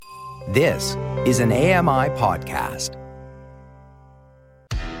This is an AMI podcast.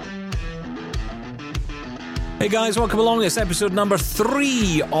 Hey guys, welcome along. It's episode number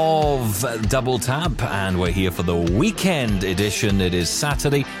 3 of Double Tap, and we're here for the weekend edition. It is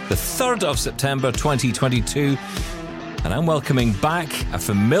Saturday, the 3rd of September 2022, and I'm welcoming back a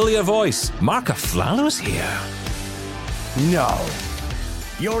familiar voice. Mark Aflalo is here. No.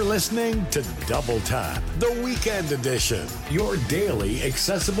 You're listening to Double Tap, the weekend edition, your daily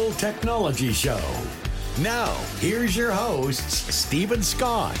accessible technology show. Now, here's your hosts, Stephen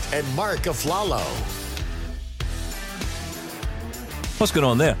Scott and Mark Aflalo. What's going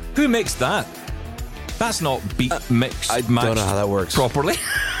on there? Who mixed that? That's not beat mixed. I don't know how that works properly.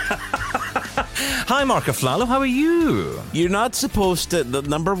 Hi, Mark Aflalo. How are you? You're not supposed to. The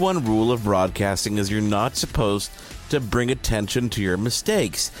number one rule of broadcasting is you're not supposed to bring attention to your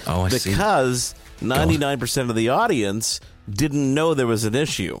mistakes. Oh, I see. Because 99% of the audience didn't know there was an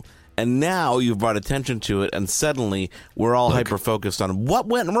issue. And now you've brought attention to it, and suddenly we're all hyper-focused on what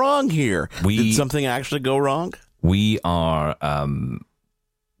went wrong here. Did something actually go wrong? We are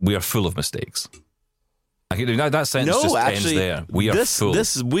full of mistakes. That sentence just ends there. We are full.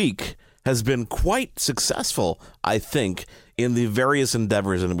 This week has been quite successful, I think, in the various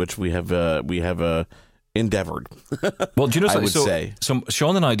endeavors in which we have endeavored. Well, do you know I something? would say. So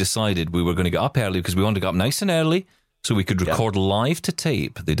Sean and I decided we were going to get up early because we wanted to get up nice and early so we could record live to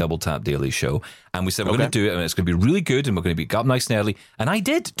tape the Double Tap Daily Show. And we said we're going to do it, and it's going to be really good, and we're going to get up nice and early. And I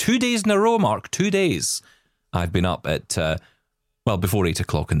did. 2 days in a row, Mark. 2 days. I've been up at, before 8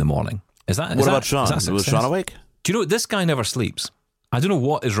 o'clock in the morning. What about Sean? Was Sean awake? Do you know, this guy never sleeps. I don't know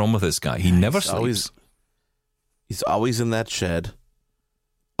what is wrong with this guy. He never sleeps. He's always in that shed,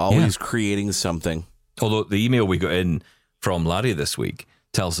 always creating something. Although the email we got in from Larry this week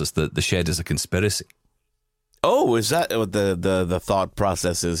tells us that the shed is a conspiracy. Oh, is that what the thought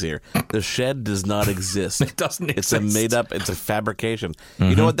process is here? The shed does not exist. It doesn't exist. It's a made-up, it's a fabrication. Mm-hmm.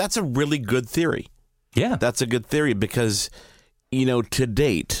 You know what? That's a really good theory. Yeah. That's a good theory because, to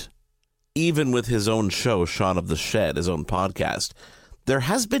date, even with his own show, Shaun of the Shed, his own podcast, there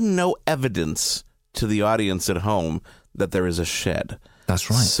has been no evidence to the audience at home that there is a shed. That's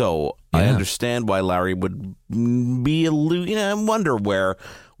right. So I understand why Larry would be wonder where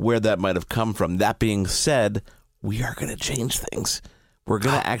that might have come from. That being said, we are going to change things. We're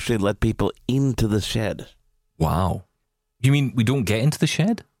going to actually let people into the shed. Wow. You mean we don't get into the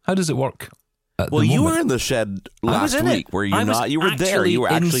shed? How does it work? Well, you were in the shed last week, were you not? You were there. You were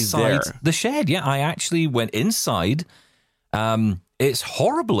actually there. The shed, yeah. I actually went inside. It's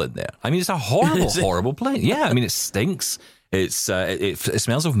horrible in there. I mean, it's a horrible place. Yeah, I mean, it stinks. It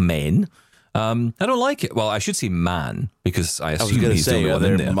smells of men. I don't like it. Well, I should say man, because I assume he's the only one in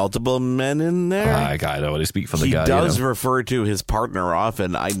there. Are there multiple men in there? I don't want to speak for the guy. He does refer to his partner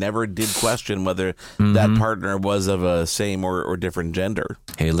often. I never did question whether that partner was of a same or different gender.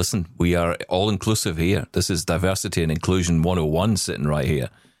 Hey, listen, we are all inclusive here. This is diversity and inclusion 101 sitting right here.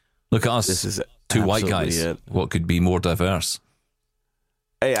 Look at us. This is two white guys. What could be more diverse?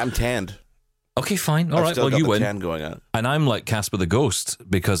 Hey, I'm tanned. Okay, fine. All right. Well, you win. Tan going on. And I'm like Casper the Ghost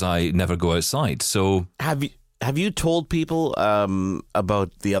because I never go outside. So have you told people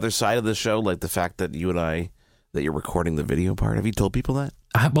about the other side of the show, like the fact that that you're recording the video part? Have you told people that?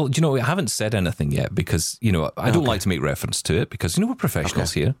 I haven't said anything yet because I don't like to make reference to it because we're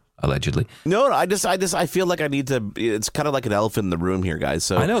professionals here, allegedly. No, I feel like I need to. It's kind of like an elephant in the room here, guys.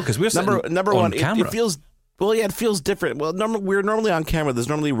 So I know because we're number on one. Camera. It feels. Well, yeah, it feels different. Well, we're normally on camera. There's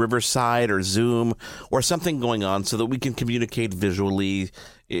normally Riverside or Zoom or something going on so that we can communicate visually,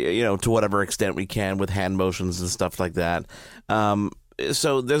 to whatever extent we can with hand motions and stuff like that.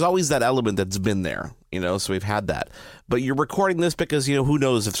 So there's always that element that's been there, so we've had that. But you're recording this because, who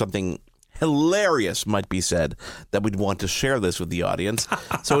knows if something hilarious might be said that we'd want to share this with the audience.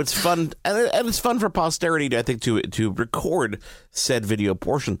 So it's fun, and it's fun for posterity, I think, to record said video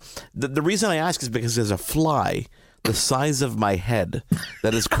portion. The reason I ask is because there's a fly the size of my head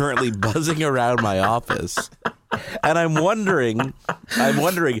that is currently buzzing around my office. And I'm wondering,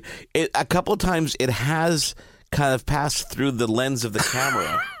 a couple of times it has kind of passed through the lens of the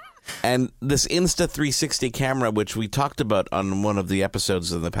camera. And this Insta360 camera, which we talked about on one of the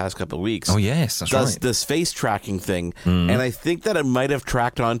episodes in the past couple of weeks. Oh, yes, that's does right. this face tracking thing. And I think that it might have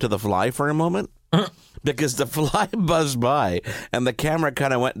tracked onto the fly for a moment. Because the fly buzzed by and the camera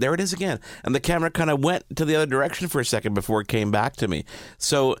kind of went, there it is again. And the camera kind of went to the other direction for a second before it came back to me.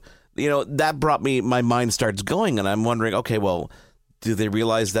 So, that brought me, my mind starts going and I'm wondering, okay, well, do they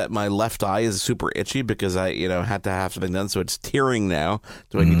realize that my left eye is super itchy because I, had to have something done, so it's tearing now?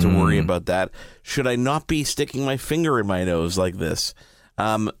 Do I need to worry about that? Should I not be sticking my finger in my nose like this?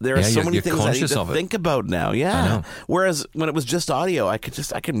 There are so many you're things I need conscious to of it. think about now. I Yeah. know. Whereas when it was just audio, I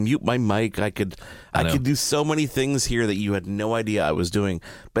could mute my mic. I could do so many things here that you had no idea I was doing.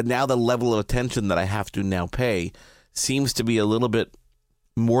 But now the level of attention that I have to now pay seems to be a little bit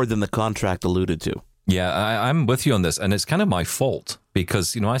more than the contract alluded to. Yeah, I'm with you on this, and it's kind of my fault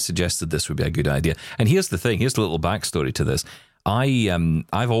because, I suggested this would be a good idea. And here's the thing, here's the little backstory to this.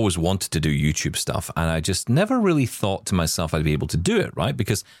 I've always wanted to do YouTube stuff, and I just never really thought to myself I'd be able to do it, right?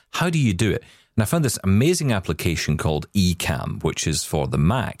 Because how do you do it? And I found this amazing application called Ecamm, which is for the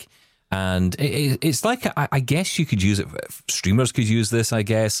Mac. And it's like, I guess you could use it, streamers could use this, I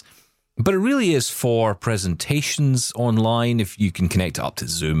guess. But it really is for presentations online, if you can connect it up to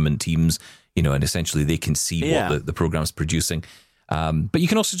Zoom and Teams, and essentially they can see what the program's producing. But you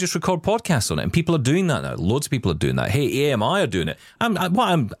can also just record podcasts on it, and people are doing that now. Loads of people are doing that. Hey, AMI are doing it.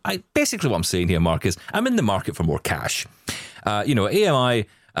 Basically what I'm saying here, Mark, is I'm in the market for more cash. AMI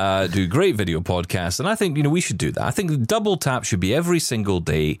do great video podcasts, and I think we should do that. I think Double Tap should be every single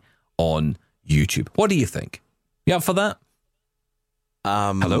day on YouTube. What do you think? You up for that?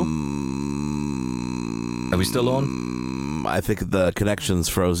 Hello? Are we still on? I think the connection's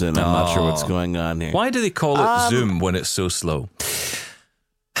frozen. I'm not sure what's going on here. Why do they call it Zoom when it's so slow?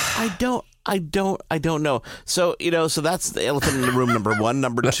 I don't know. So, so that's the elephant in the room, number one.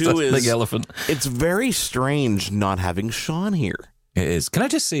 Number two is big elephant. It's very strange not having Sean here. It is. Can I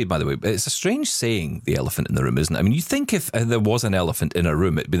just say, by the way, it's a strange saying, the elephant in the room, isn't it? I mean, you think if there was an elephant in a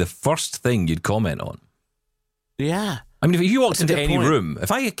room, it'd be the first thing you'd comment on. Yeah. I mean, if you walked into any point. room,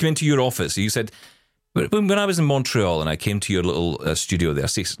 if I came into your office, you said, when I was in Montreal and I came to your little studio there, I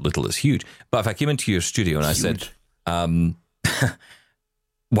say little is huge, but if I came into your studio and I said,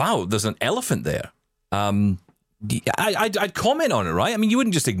 wow, there's an elephant there, I'd comment on it, right? I mean, you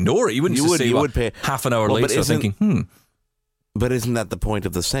wouldn't just ignore it. You wouldn't just say, half an hour later thinking, But isn't that the point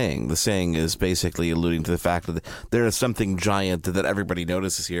of the saying? The saying is basically alluding to the fact that there is something giant that everybody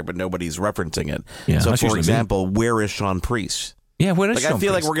notices here, but nobody's referencing it. Yeah, so, for example, where is Sean Priest? Yeah, where is Sean I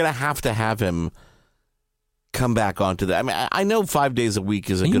feel Priest? like we're going to have him come back onto that. I mean, I know 5 days a week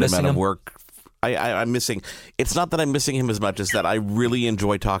is a good amount of work. I'm missing. It's not that I'm missing him as much as that I really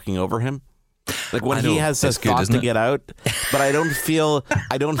enjoy talking over him. Like when he has his thoughts to get out, but I don't feel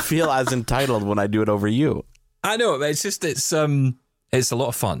as entitled when I do it over you. I know, it's just it's a lot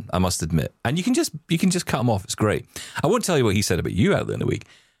of fun, I must admit, and you can just cut him off. It's great. I won't tell you what he said about you earlier in the week.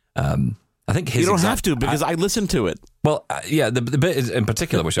 I think his you don't have to because I listened to it. Well, the bit in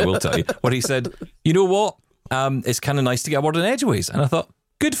particular, which I will tell you, what he said. You know what? It's kind of nice to get a word in edgeways, and I thought,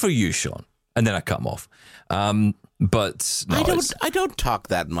 good for you, Sean. And then I cut him off. But no, I don't talk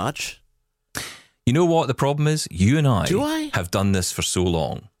that much. You know what the problem is? You and I have done this for so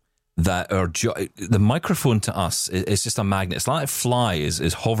long that the microphone to us is just a magnet. It's like a fly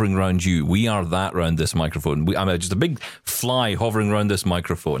is hovering around you. We are that around this microphone. I'm just a big fly hovering around this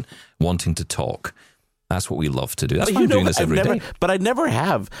microphone, wanting to talk. That's what we love to do. That's why I'm doing this every day. But I never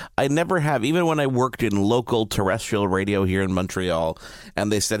have. Even when I worked in local terrestrial radio here in Montreal, and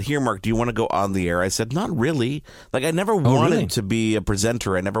they said, "Here, Mark, do you want to go on the air?" I said, "Not really." Like I never wanted to be a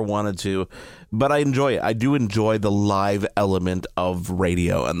presenter. I never wanted to, but I enjoy it. I do enjoy the live element of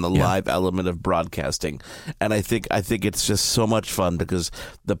radio and the live element of broadcasting, and I think it's just so much fun because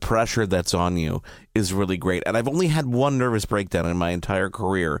the pressure that's on you is really great. And I've only had one nervous breakdown in my entire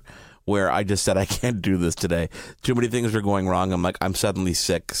career, where I just said, I can't do this today. Too many things are going wrong. I'm like, I'm suddenly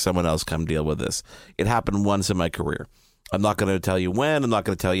sick. Someone else come deal with this. It happened once in my career. I'm not going to tell you when. I'm not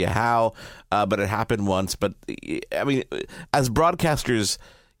going to tell you how, but it happened once. But, I mean, as broadcasters,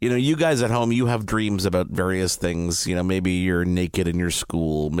 you guys at home, you have dreams about various things. Maybe you're naked in your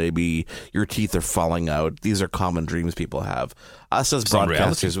school. Maybe your teeth are falling out. These are common dreams people have. Us as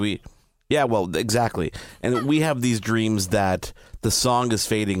broadcasters, yeah, well, exactly. And we have these dreams that the song is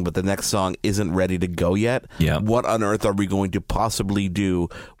fading, but the next song isn't ready to go yet. Yeah. What on earth are we going to possibly do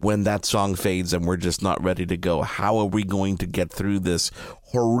when that song fades and we're just not ready to go? How are we going to get through this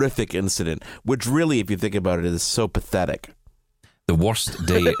horrific incident, which really, if you think about it, is so pathetic? The worst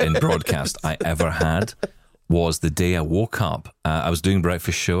day in broadcast I ever had was the day I woke up. I was doing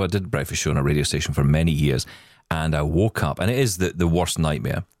breakfast show. I did breakfast show on a radio station for many years, and I woke up, and it is the worst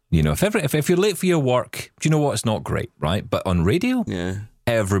nightmare. If you're late for your work, do you know what? It's not great, right? But on radio,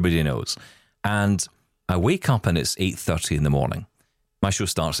 everybody knows. And I wake up and it's 8:30 in the morning. My show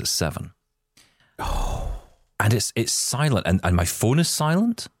starts at 7. And it's silent, and my phone is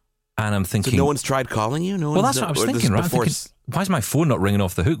silent. And I'm thinking, so no one's tried calling you? Well, that's what I was thinking, right? Why is my phone not ringing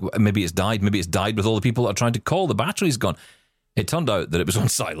off the hook? Maybe it's died. Maybe it's died with all the people that are trying to call. The battery's gone. It turned out that it was on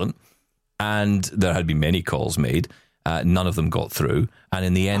silent, and there had been many calls made. None of them got through. And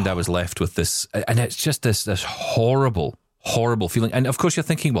in the end, I was left with this, and it's just this horrible feeling. And of course, you're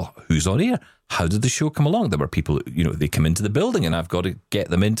thinking, well, who's on air? How did the show come along? There were people, they come into the building and I've got to get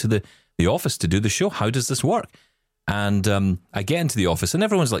them into the office to do the show. How does this work? And I get into the office and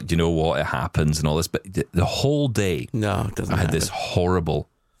everyone's like, do you know what? It happens and all this. But the whole day, no, it doesn't I had happen. this horrible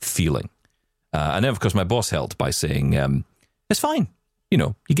feeling. And then, of course, my boss helped by saying, it's fine.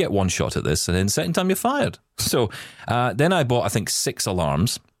 You get one shot at this and then second time you're fired. So then I bought, I think, 6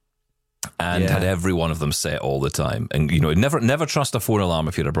 alarms and had every one of them set all the time. And, never trust a phone alarm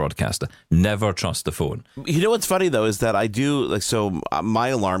if you're a broadcaster. Never trust the phone. You know what's funny, though, is that I do, my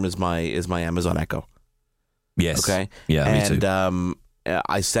alarm is my Amazon Echo. Yes. Okay. Yeah, me too. And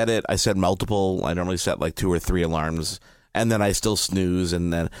I set multiple. I normally set like 2 or 3 alarms, and then I still snooze,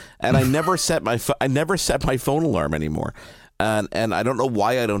 and I never set my phone alarm anymore. And I don't know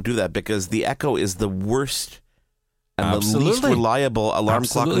why I don't do that, because the Echo is the worst and the least reliable alarm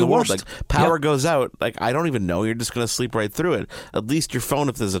clock in the world. Like, power goes out, like, I don't even know. You're just going to sleep right through it. At least your phone,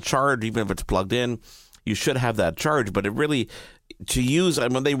 if there's a charge, even if it's plugged in, you should have that charge. But it really, to use,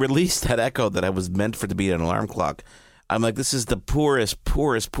 when they released that Echo that I was meant for to be an alarm clock, I'm like, this is the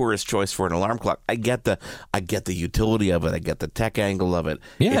poorest choice for an alarm clock. I get the utility of it. I get the tech angle of it.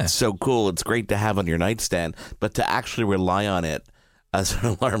 Yeah. It's so cool. It's great to have on your nightstand, but to actually rely on it as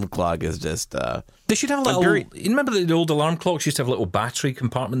an alarm clock is just... They should have a little... You remember the old alarm clocks used to have a little battery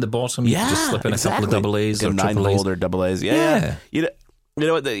compartment at the bottom? You could just slip in a couple of double A's or triple A's. 9-volt or double A's. Yeah. You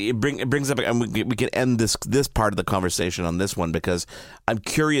know what? It brings up, and we can end this part of the conversation on this one, because I'm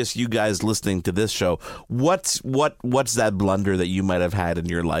curious, you guys listening to this show, what's that blunder that you might have had in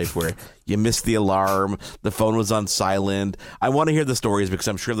your life where you missed the alarm, the phone was on silent? I want to hear the stories, because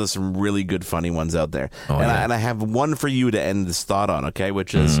I'm sure there's some really good, funny ones out there. And I have one for you to end this thought on, okay?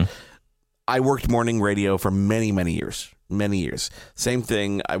 Which is, I worked morning radio for many, many years. Many years. Same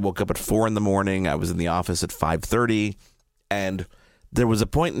thing. I woke up at 4 a.m. I was in the office at 5:30, and there was a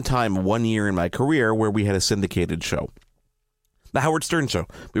point in time, 1 year in my career, where we had a syndicated show. The Howard Stern Show.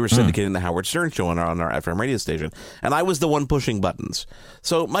 We were syndicating the Howard Stern Show on our FM radio station. And I was the one pushing buttons.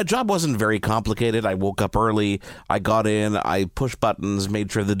 So my job wasn't very complicated. I woke up early. I got in. I pushed buttons, made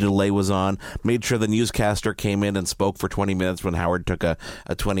sure the delay was on, made sure the newscaster came in and spoke for 20 minutes when Howard took a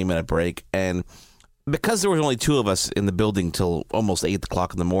 20-minute break. And because there were only 2 of us in the building till almost 8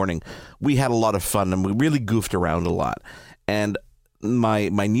 o'clock in the morning, we had a lot of fun, and we really goofed around a lot. And my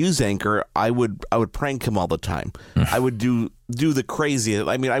news anchor, I would prank him all the time. I would do the crazy.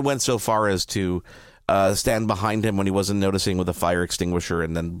 I mean, I went so far as to stand behind him when he wasn't noticing with a fire extinguisher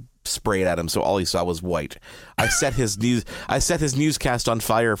and then spray it at him, so all he saw was white. I set his newscast on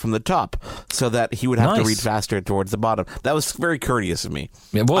fire from the top so that he would have to read faster towards the bottom. That was very courteous of me.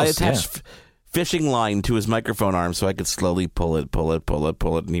 It was. I attached fishing line to his microphone arm so I could slowly pull it,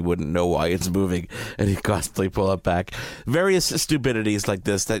 and he wouldn't know why it's moving, and he'd constantly pull it back. Various stupidities like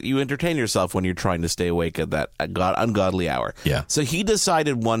this that you entertain yourself when you're trying to stay awake at that ungodly hour. Yeah. So he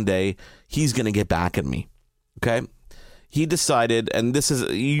decided one day he's going to get back at me. Okay? He decided, and this is,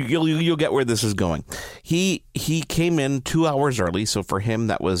 you'll get where this is going. He came in 2 hours early, so for him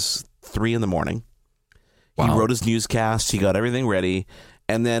that was 3 a.m. Wow. He wrote his newscast, he got everything ready.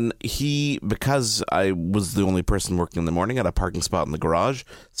 And then because I was the only person working in the morning, had a parking spot in the garage.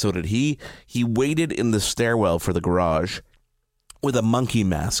 So did he. He waited in the stairwell for the garage with a monkey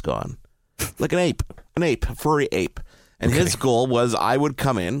mask on. Like a furry ape. And his goal was I would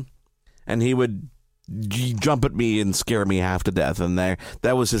come in and he would jump at me and scare me half to death. And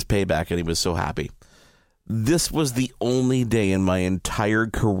that was his payback, and he was so happy. This was the only day in my entire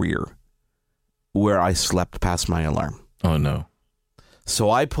career where I slept past my alarm. Oh, no.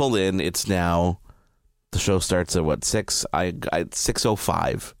 So I pull in. It's now, the show starts at 6?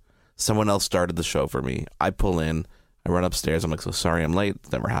 6:05. Someone else started the show for me. I pull in. I run upstairs. I'm like, so sorry I'm late.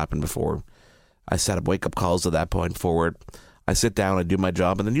 It's never happened before. I set up wake-up calls at that point forward. I sit down. I do my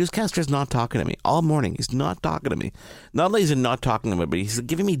job. And the newscaster's not talking to me. All morning, he's not talking to me. Not only is he not talking to me, but he's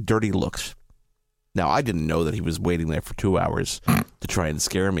giving me dirty looks. Now, I didn't know that he was waiting there for 2 hours to try and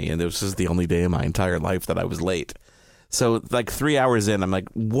scare me. And this is the only day in my entire life that I was late. So, like 3 hours in, I'm like,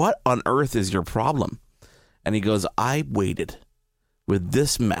 what on earth is your problem? And he goes, I waited with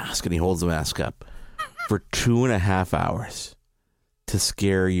this mask, and he holds the mask up, for 2.5 hours to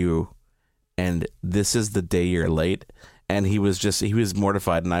scare you, and this is the day you're late. And he was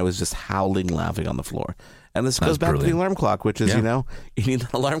mortified, and I was just howling, laughing on the floor. And this goes back to the alarm clock, which is, you need an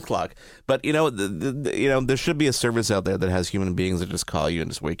alarm clock. But, there should be a service out there that has human beings that just call you and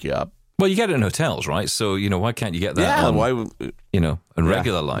just wake you up. Well, you get it in hotels, right? So, why can't you get that Yeah, on, why? in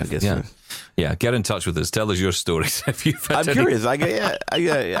regular life? I guess Yeah. so. Yeah, get in touch with us. Tell us your stories if you've had I'm any. curious.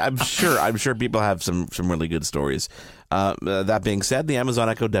 I'm sure people have some really good stories. That being said, the Amazon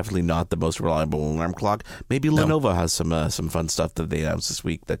Echo definitely not the most reliable alarm clock. Maybe Lenovo has some fun stuff that they announced this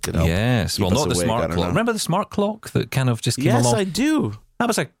week that could help. Yes, keep well, us not the awake. I smart don't clock. know. Remember the smart clock that kind of just came along? Yes, I do.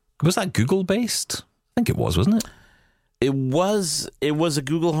 Was that Google based? I think it was, wasn't it? It was a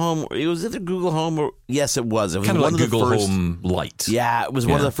Google Home. It was either Google Home or yes, it was. It was Kind of one like of the Google first, Home Lite. Yeah, it was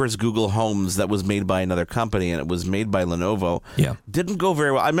one of Yeah. the first Google Homes that was made by another company, and it was made by Lenovo. Yeah. Didn't go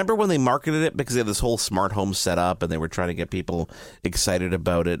very well. I remember when they marketed it because they had this whole smart home set up, and they were trying to get people excited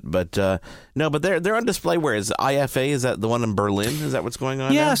about it. But no, but they're on display. Where is IFA? Is that the one in Berlin? Is that what's going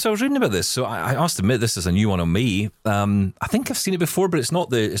on? Yeah, now? so I was reading about this. So I must admit this is a new one on me. I think I've seen it before, but it's not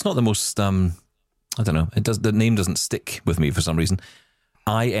the most. I don't know. The name doesn't stick with me for some reason.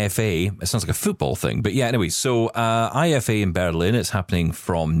 IFA. It sounds like a football thing, but yeah. Anyway, so IFA in Berlin. It's happening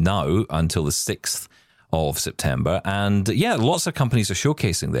from now until the 6th of September, and yeah, lots of companies are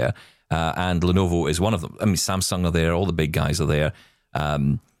showcasing there, and Lenovo is one of them. I mean, Samsung are there. All the big guys are there.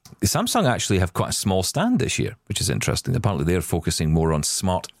 Samsung actually have quite a small stand this year, which is interesting. Apparently, they're focusing more on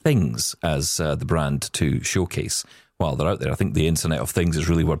smart things as the brand to showcase while they're out there. I think the Internet of Things is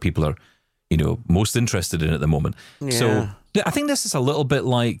really where people are, most interested in at the moment. Yeah. So I think this is a little bit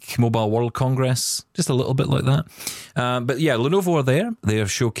like Mobile World Congress, just a little bit like that. But yeah, Lenovo are there. They are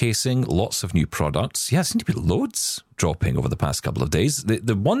showcasing lots of new products. Yeah, it seemed to be loads dropping over the past couple of days.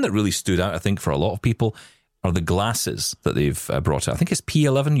 The one that really stood out, I think, for a lot of people are the glasses that they've brought out. I think it's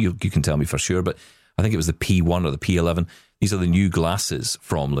P11. You can tell me for sure, but I think it was the P1 or the P11. These are the new glasses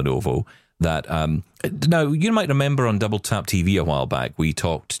from Lenovo that, now you might remember on Double Tap TV a while back, we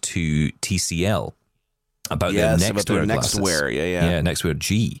talked to TCL about their Nextwear glasses. Nextwear, yeah. Yeah, Nextwear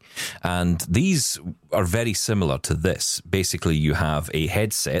G. And these are very similar to this. Basically, you have a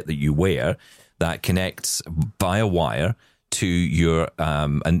headset that you wear that connects via wire to your,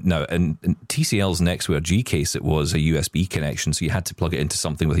 and in TCL's Nextwear G case, it was a USB connection, so you had to plug it into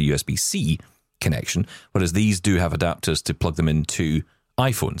something with a USB-C connection, whereas these do have adapters to plug them into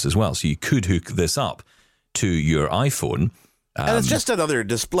iPhones as well. So you could hook this up to your iPhone. And it's just another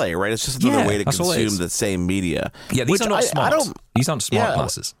display, right? It's just another way to consume the same media. Yeah, these are not smart. These aren't smart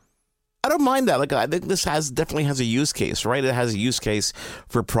glasses. I don't mind that. Like, I think this definitely has a use case, right? It has a use case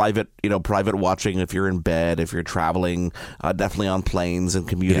for private watching if you're in bed, if you're traveling, definitely on planes and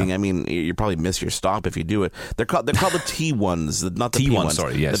commuting. Yeah. I mean, you probably miss your stop if you do it. They're called the T1s, not the P1s.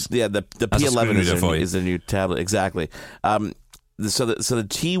 Sorry, yes. The P11 is a new tablet. Exactly. So the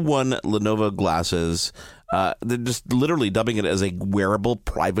T1 Lenovo glasses, they're just literally dubbing it as a wearable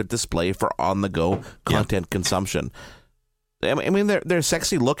private display for on-the-go content consumption. I mean, they're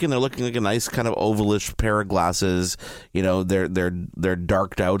sexy looking. They're looking like a nice kind of ovalish pair of glasses. They're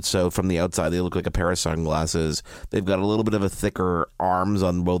darked out, so from the outside they look like a pair of sunglasses. They've got a little bit of a thicker arms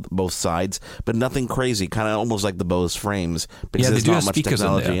on both sides, but nothing crazy. Kind of almost like the Bose frames, because there's not much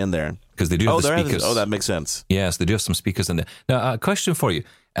technology in there. Because they do have the speakers. Oh, that makes sense. Yes, they do have some speakers in there. Now, a question for you.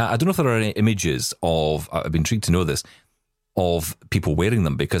 I don't know if there are any images of, I'd be intrigued to know this, of people wearing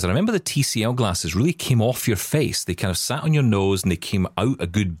them, because I remember the TCL glasses really came off your face. They kind of sat on your nose and they came out a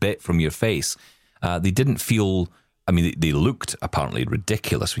good bit from your face. They didn't feel, I mean, they looked apparently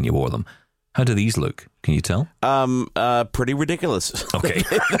ridiculous when you wore them. How do these look? Can you tell? Pretty ridiculous. Okay.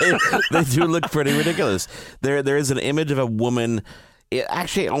 they do look pretty ridiculous. There is an image of a woman.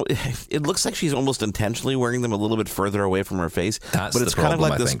 It looks like she's almost intentionally wearing them a little bit further away from her face. That's but it's the kind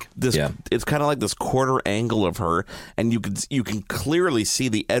problem, of like this. It's kind of like this quarter angle of her, and you can clearly see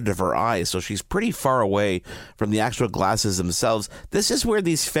the edge of her eyes. So she's pretty far away from the actual glasses themselves. This is where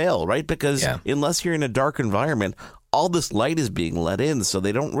these fail, right? Because unless you're in a dark environment, all this light is being let in, so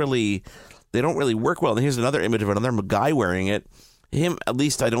they don't really work well. And here's another image of another guy wearing it. Him, at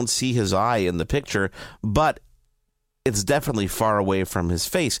least I don't see his eye in the picture, but it's definitely far away from his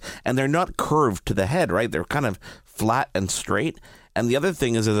face, and they're not curved to the head, right? They're kind of flat and straight. And the other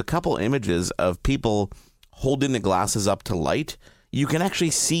thing is there's a couple images of people holding the glasses up to light. You can actually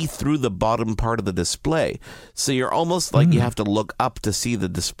see through the bottom part of the display. So you're almost like you have to look up to see the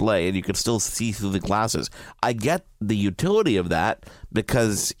display, and you can still see through the glasses. I get the utility of that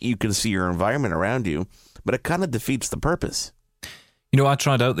because you can see your environment around you, but it kind of defeats the purpose. I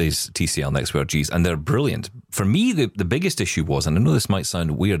tried out these TCL Nextwear Gs, and they're brilliant. For me, the biggest issue was, and I know this might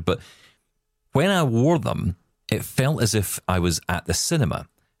sound weird, but when I wore them, it felt as if I was at the cinema.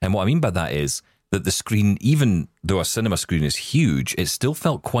 And what I mean by that is that the screen, even though a cinema screen is huge, it still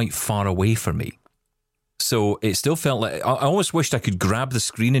felt quite far away from me. So it still felt like I almost wished I could grab the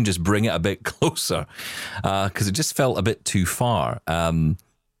screen and just bring it a bit closer because it just felt a bit too far. But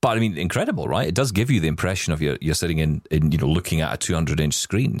I mean, incredible, right? It does give you the impression of you're sitting in looking at a 200-inch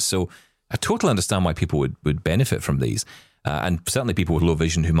screen. So I totally understand why people would benefit from these. And certainly people with low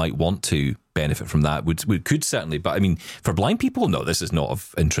vision who might want to benefit from that could certainly. But I mean, for blind people, no, this is not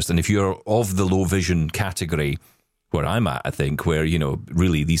of interest. And if you're of the low vision category where I'm at, I think, where,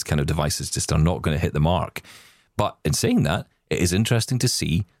 really these kind of devices just are not going to hit the mark. But in saying that, it is interesting to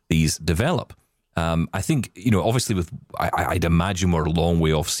see these develop. I think, obviously I'd imagine we're a long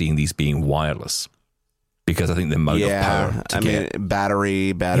way off seeing these being wireless. Because I think the amount of power to get...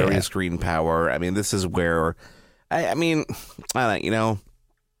 battery, screen power. I mean, this is where... I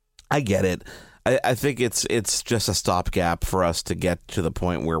get it. I think it's just a stopgap for us to get to the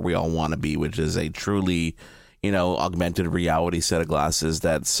point where we all want to be, which is a truly, augmented reality set of glasses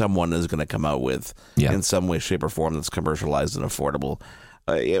that someone is going to come out with in some way, shape, or form that's commercialized and affordable.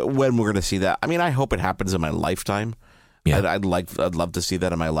 When we're going to see that, I mean, I hope it happens in my lifetime. Yeah. I'd love to see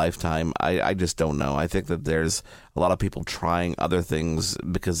that in my lifetime. I just don't know. I think that there's a lot of people trying other things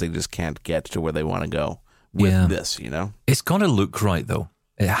because they just can't get to where they want to go. With this, It's got to look right, though.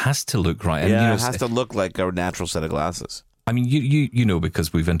 It has to look right. And, it has to look like a natural set of glasses. I mean, you know,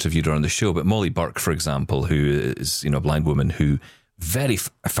 because we've interviewed her on the show, but Molly Burke, for example, who is, a blind woman who very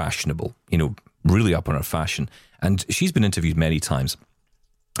fashionable, really up on her fashion. And she's been interviewed many times.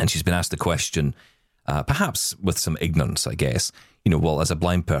 And she's been asked the question, perhaps with some ignorance, I guess, well, as a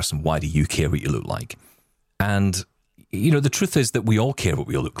blind person, why do you care what you look like? And the truth is that we all care what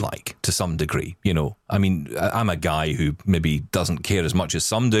we look like to some degree. I mean, I'm a guy who maybe doesn't care as much as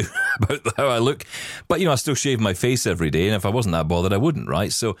some do about how I look, but, I still shave my face every day. And if I wasn't that bothered, I wouldn't,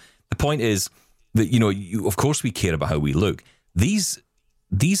 right? So the point is that, of course we care about how we look. These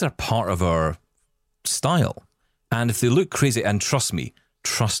are part of our style. And if they look crazy, and trust me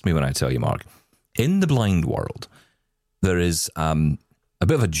when I tell you, Mark, in the blind world, there is a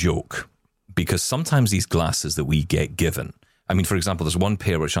bit of a joke. Because sometimes these glasses that we get given, I mean, for example, there's one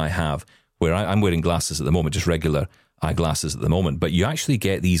pair which I have where I'm wearing glasses at the moment, just regular eyeglasses at the moment, but you actually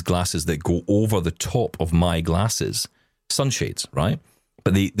get these glasses that go over the top of my glasses, sunshades, right?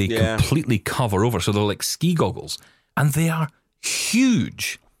 But they completely cover over, so they're like ski goggles, and they are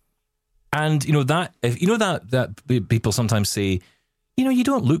huge. And that people sometimes say, you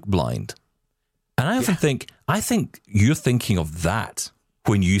don't look blind, and I often think you're thinking of that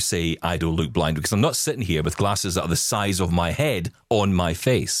when you say I don't look blind, because I'm not sitting here with glasses that are the size of my head on my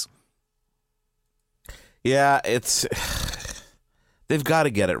face. Yeah, they've got to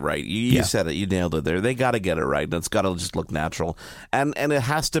get it right. You said it, you nailed it there. They got to get it right, and it's got to just look natural. And it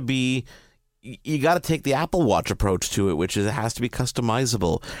has to be, you got to take the Apple Watch approach to it, which is it has to be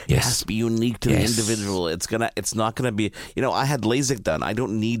customizable. Yes. It has to be unique to the individual. It's not gonna be, I had LASIK done. I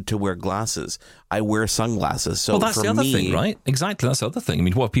don't need to wear glasses. I wear sunglasses. So that's the other thing, right? Exactly, that's the other thing. I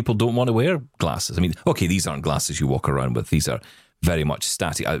mean, what people don't want to wear glasses. I mean, okay, these aren't glasses you walk around with. These are very much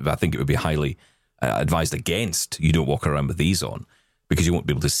static. I think it would be highly advised against you don't walk around with these on. Because you won't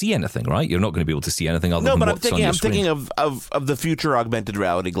be able to see anything, right? You're not going to be able to see anything other than what's on your screen. I'm thinking of the future augmented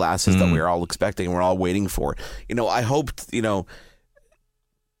reality glasses that we're all expecting and we're all waiting for. I hoped,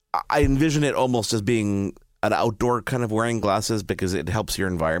 I envision it almost as being an outdoor kind of wearing glasses because it helps your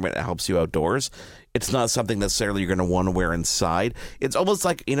environment, it helps you outdoors. It's not something necessarily you're going to want to wear inside. It's almost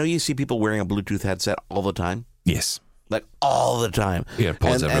like, you see people wearing a Bluetooth headset all the time. Yes. Like all the time. Yeah,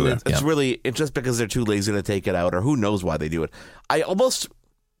 pause everywhere. And it's really, it's just because they're too lazy to take it out, or who knows why they do it. I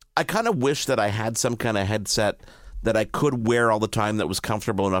kind of wish that I had some kind of headset that I could wear all the time that was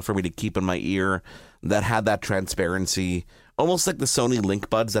comfortable enough for me to keep in my ear, that had that transparency, almost like the Sony Link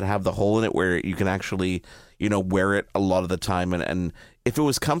Buds that have the hole in it where you can actually, wear it a lot of the time. And if it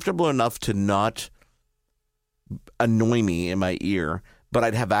was comfortable enough to not annoy me in my ear, but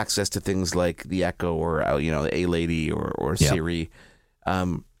I'd have access to things like the Echo or, the A-Lady or Siri.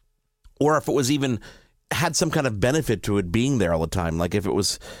 Or if it was even had some kind of benefit to it being there all the time. Like if it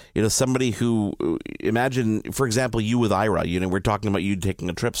was, somebody who, imagine, for example, you with Ira, we're talking about you taking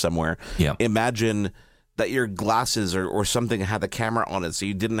a trip somewhere. Yeah. Imagine that your glasses or something had the camera on it so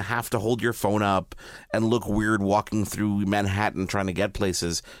you didn't have to hold your phone up and look weird walking through Manhattan trying to get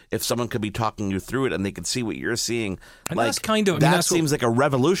places. If someone could be talking you through it and they could see what you're seeing. And that's kind of... that seems like a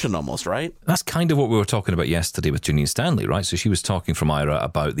revolution almost, right? That's kind of what we were talking about yesterday with Janine Stanley, right? So she was talking from Ira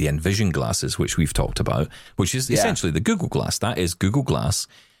about the Envision glasses, which we've talked about, which is essentially the Google Glass. That is Google Glass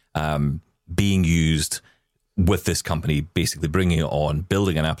being used with this company, basically bringing it on,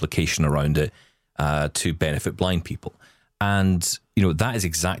 building an application around it, to benefit blind people. And, that is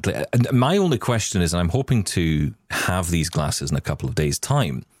exactly... And my only question is, and I'm hoping to have these glasses in a couple of days'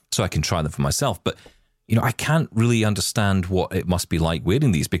 time so I can try them for myself, but, I can't really understand what it must be like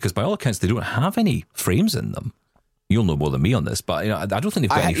wearing these, because by all accounts, they don't have any frames in them. You'll know more than me on this, but I don't think they've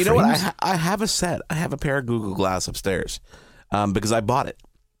got any frames. You know what? I have a set. I have a pair of Google Glass upstairs because I bought it.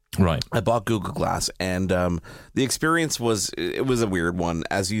 Right. I bought Google Glass, and the experience was a weird one,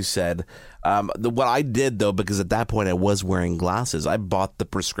 as you said. What I did, though, because at that point I was wearing glasses, I bought the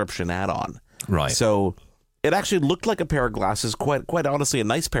prescription add-on. Right. So it actually looked like a pair of glasses, quite honestly, a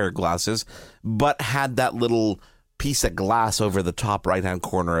nice pair of glasses, but had that little piece of glass over the top right-hand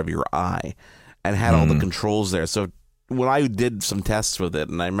corner of your eye and had all the controls there. So when I did some tests with it,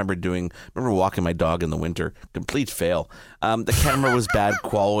 and I remember walking my dog in the winter, complete fail. The camera was bad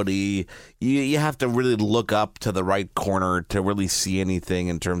quality. You have to really look up to the right corner to really see anything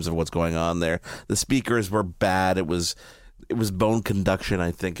in terms of what's going on there. The speakers were bad. It was bone conduction,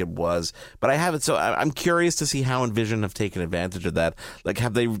 I think it was. But I have it, so I'm curious to see how Envision have taken advantage of that. Like,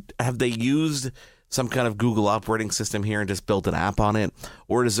 have they used some kind of Google operating system here and just built an app on it,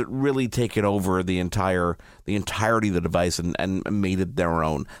 or does it really take it over the entirety of the device and made it their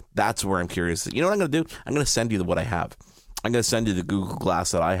own? That's where I'm curious. You know what I'm going to do? I'm going to send you what I have. I'm going to send you the Google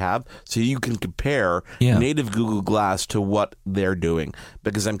Glass that I have so you can compare native Google Glass to what they're doing,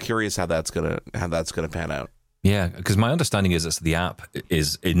 because I'm curious how that's going to pan out. Yeah, because my understanding is that the app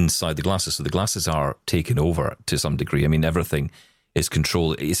is inside the glasses, so the glasses are taken over to some degree. I mean, everything is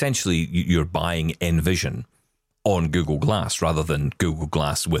controlled. Essentially, you're buying Envision on Google Glass rather than Google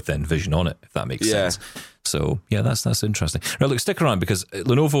Glass with Envision on it, if that makes sense. So, yeah, that's interesting. Right, look, stick around, because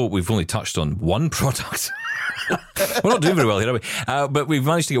Lenovo, we've only touched on one product. We're not doing very well here, are we? But we've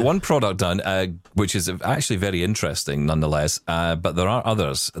managed to get one product done, which is actually very interesting nonetheless. But there are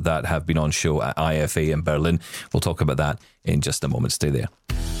others that have been on show at IFA in Berlin. We'll talk about that in just a moment. Stay there.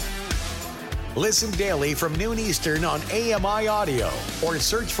 Listen daily from noon Eastern on AMI Audio, or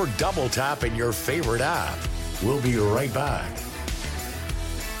search for Double Tap in your favorite app. We'll be right back.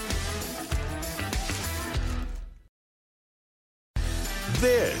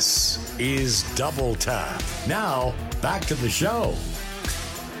 This is Double Tap. Now, back to the show.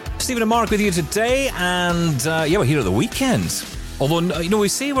 Stephen and Mark with you today, and we're here at the weekend. Although, we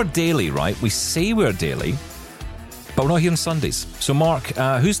say we're daily, right? We say we're daily, but we're not here on Sundays. So, Mark,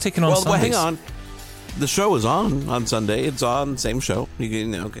 who's taking on Sundays? Well, hang on. The show is on Sunday. It's on, same show. You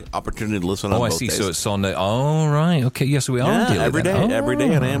can, opportunity to listen on both days. So it's on the... Oh, right. Okay, yes, we are daily every day. Oh. Every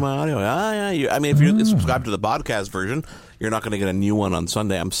day on AMI Audio. I mean, if you subscribe to the podcast version, you're not going to get a new one on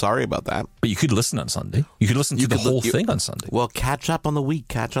Sunday. I'm sorry about that. But you could listen on Sunday. You could listen to the whole thing on Sunday. Well, catch up on the week.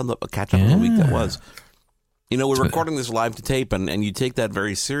 Catch up on the week that was. We're recording this live to tape, and you take that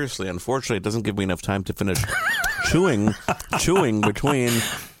very seriously. Unfortunately, it doesn't give me enough time to finish chewing between...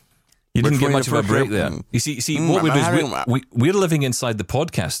 You didn't get much of a break there. You see, what we do is we're living inside the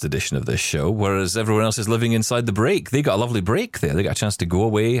podcast edition of this show, whereas everyone else is living inside the break. They got a lovely break there. They got a chance to go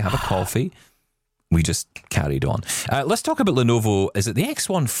away, have a coffee. We just carried on. Let's talk about Lenovo. Is it the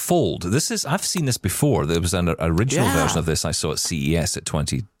X1 Fold? I've seen this before. There was an original version of this I saw at CES at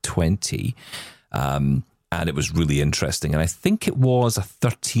 2020. And it was really interesting. And I think it was a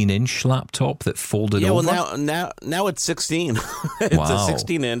 13-inch laptop that folded over. Yeah, well, now it's 16. It's a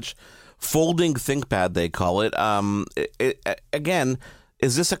 16-inch folding ThinkPad, they call it. Again,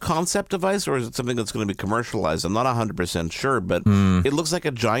 is this a concept device, or is it something that's going to be commercialized? I'm not 100% sure, but it looks like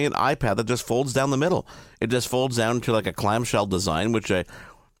a giant iPad that just folds down the middle. It just folds down to like a clamshell design, which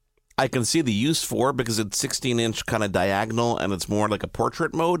I can see the use for, because it's 16-inch kind of diagonal, and it's more like a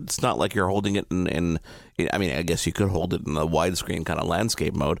portrait mode. It's not like you're holding it in I mean, I guess you could hold it in a widescreen kind of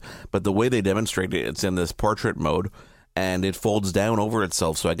landscape mode, but the way they demonstrate it, it's in this portrait mode, and it folds down over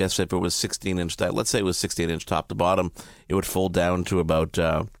itself. So I guess if it was 16-inch, let's say it was 16-inch top to bottom, it would fold down to about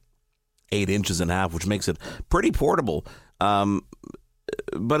 8 inches and a half, which makes it pretty portable.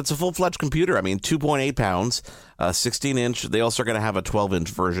 But it's a full-fledged computer. I mean, 2.8 pounds, 16-inch. They also are going to have a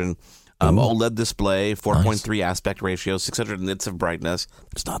 12-inch version. OLED display, 4.3 aspect ratio, 600 nits of brightness.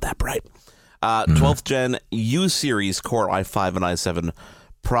 It's not that bright. 12th gen U-series Core i5 and i7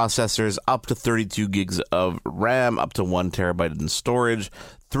 processors, up to 32 gigs of RAM, up to 1 terabyte in storage,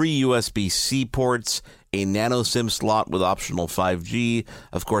 3 USB-C ports, a nano SIM slot with optional 5G,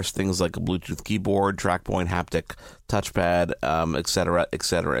 of course, things like a Bluetooth keyboard, trackpoint, haptic touchpad, etc.,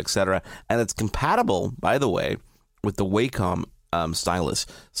 etc., etc. And it's compatible, by the way, with the Wacom stylus.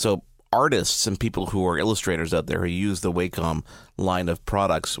 So artists and people who are illustrators out there who use the Wacom line of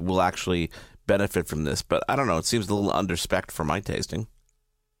products will actually benefit from this. But I don't know, it seems a little under-spec'd for my tasting.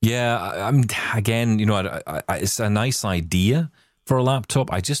 Yeah, I'm again, it's a nice idea for a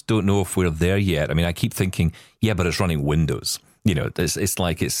laptop. I just don't know if we're there yet. I mean, I keep thinking, yeah, but it's running Windows. It's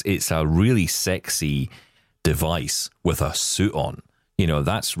like it's a really sexy device with a suit on.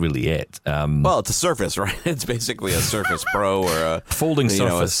 That's really it. Well, it's a Surface, right? It's basically a Surface Pro or a folding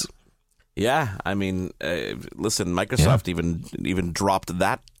Surface. Yeah, I mean, listen, Microsoft even dropped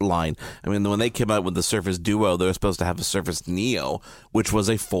that line. I mean, when they came out with the Surface Duo, they were supposed to have a Surface Neo, which was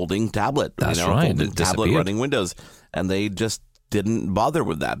a folding tablet. That's right. Folding tablet running Windows, and they just didn't bother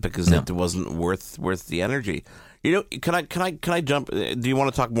with that because it wasn't worth the energy. Can I jump? Do you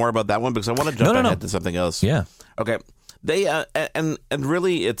want to talk more about that one? Because I want to jump ahead to something else. Yeah. Okay. They and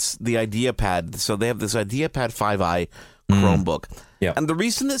really, it's the IdeaPad. So they have this IdeaPad 5i Chromebook. Yeah. And the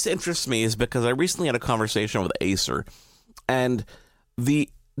reason this interests me is because I recently had a conversation with Acer, and the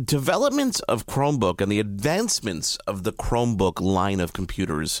developments of Chromebook and the advancements of the Chromebook line of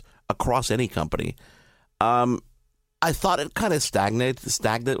computers across any company, I thought it kind of stagnated.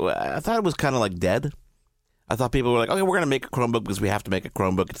 I thought it was kind of like dead. I thought people were like, okay, we're going to make a Chromebook because we have to make a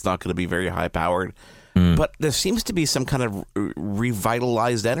Chromebook. It's not going to be very high powered. But there seems to be some kind of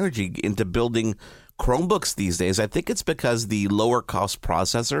revitalized energy into building Chromebooks these days. I think it's because the lower cost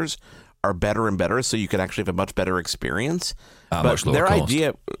processors are better and better, so you can actually have a much better experience. Much lower cost.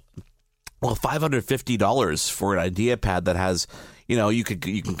 idea, well, $550 for an IdeaPad that has, you can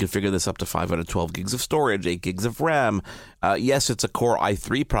configure this up to 512 gigs of storage, 8 gigs of RAM. Yes, it's a Core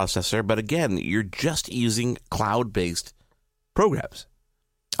i3 processor, but again, you're just using cloud-based programs.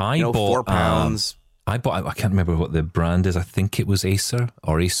 I bought £4. I can't remember what the brand is. I think it was Acer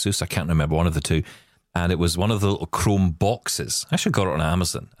or Asus. I can't remember, one of the two. And it was one of the little Chrome boxes. I actually got it on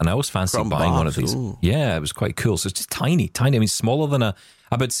Amazon, and I always fancied buying one of these. Ooh. Yeah, it was quite cool. So it's just tiny. I mean, smaller than I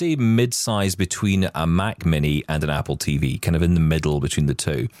would say mid-size between a Mac Mini and an Apple TV, kind of in the middle between the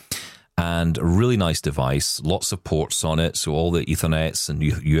two. And a really nice device, lots of ports on it, so all the Ethernets and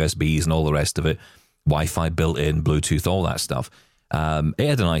USBs and all the rest of it, Wi-Fi built in, Bluetooth, all that stuff. It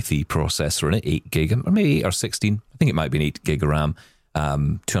had an i3 processor in it, 8 gig, or maybe 8 or 16. I think it might be an 8 gig of RAM,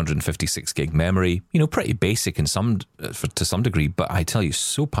 256 gig memory. Pretty basic to some degree, but I tell you,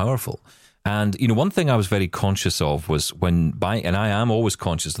 so powerful. And one thing I was very conscious of was and I am always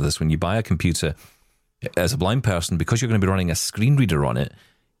conscious of this, when you buy a computer as a blind person, because you're going to be running a screen reader on it,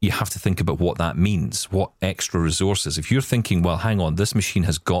 you have to think about what that means, what extra resources. If you're thinking, well, hang on, this machine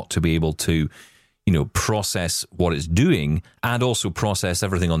has got to be able to process what it's doing and also process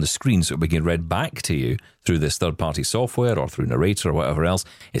everything on the screen so it will get read back to you through this third-party software or through Narrator or whatever else.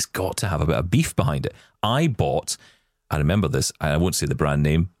 It's got to have a bit of beef behind it. I remember this, I won't say the brand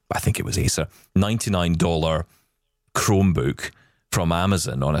name, but I think it was Acer, $99 Chromebook from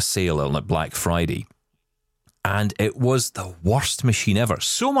Amazon on a sale on Black Friday. And it was the worst machine ever.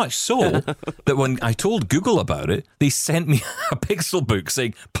 So much so that when I told Google about it, they sent me a Pixelbook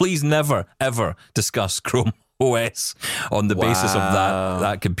saying, please never, ever discuss Chrome OS on the basis of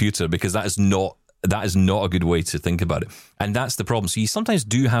that computer, because that is not a good way to think about it. And that's the problem. So you sometimes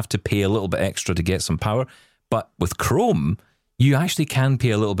do have to pay a little bit extra to get some power. But with Chrome, you actually can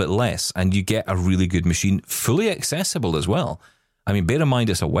pay a little bit less and you get a really good machine, fully accessible as well. I mean, bear in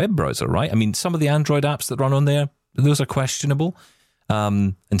mind, it's a web browser, right? I mean, some of the Android apps that run on there, those are questionable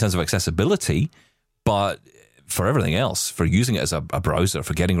in terms of accessibility. But for everything else, for using it as a browser,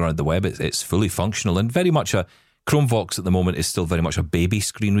 for getting around the web, it's fully functional. And very much Chromevox at the moment is still very much a baby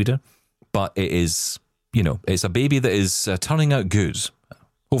screen reader. But it is, it's a baby that is turning out good.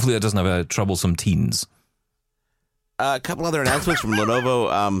 Hopefully it doesn't have troublesome teens. A couple other announcements from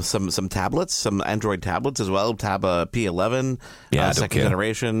Lenovo, some tablets, some Android tablets as well. Tab P11, second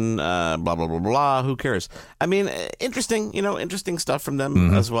generation, blah, blah, blah, blah. Who cares? I mean, interesting stuff from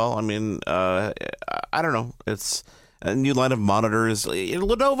them as well. I mean, I don't know. It's a new line of monitors.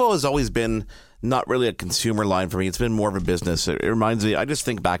 Lenovo has always been not really a consumer line for me. It's been more of a business. It reminds me, I just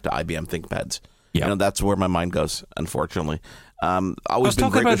think back to IBM ThinkPads. Yeah. That's where my mind goes, unfortunately. I was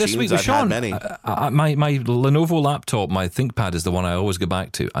talking about this week with Sean. My Lenovo laptop, my ThinkPad, is the one I always go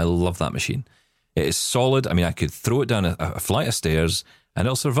back to. I love that machine. It is solid. I mean, I could throw it down a flight of stairs and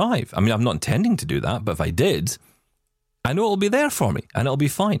it'll survive. I mean, I'm not intending to do that, but if I did, I know it'll be there for me and it'll be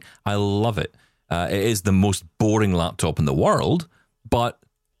fine. I love it. It is the most boring laptop in the world, but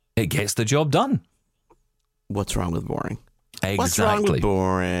it gets the job done. What's wrong with boring? Exactly. What's wrong with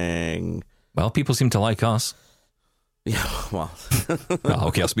boring? Well, people seem to like us. Yeah, well.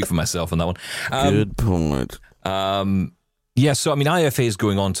 Okay, I'll speak for myself on that one. Good point. Yeah, so I mean, IFA is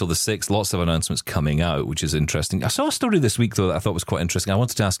going on till the 6th. Lots of announcements coming out, which is interesting. I saw a story this week, though, that I thought was quite interesting. I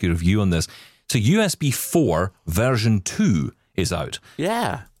wanted to ask your review on this. So USB 4 version 2 is out.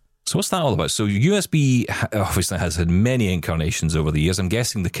 Yeah. So what's that all about? So USB obviously has had many incarnations over the years. I'm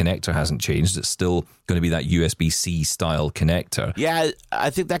guessing the connector hasn't changed. It's still going to be that USB-C style connector. Yeah,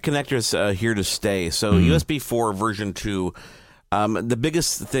 I think that connector is here to stay. So USB 4 version 2, the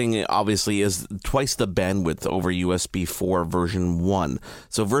biggest thing, obviously, is twice the bandwidth over USB 4 version 1.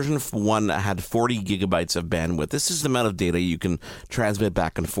 So version 1 had 40 gigabytes of bandwidth. This is the amount of data you can transmit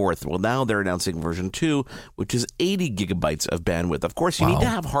back and forth. Well, now they're announcing version 2, which is 80 gigabytes of bandwidth. Of course, you need to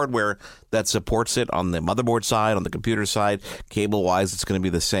have hardware that supports it on the motherboard side, on the computer side. Cable-wise, it's going to be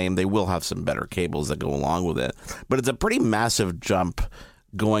the same. They will have some better cables that go along with it. But it's a pretty massive jump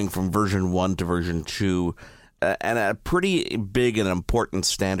going from version 1 to version 2. And a pretty big and important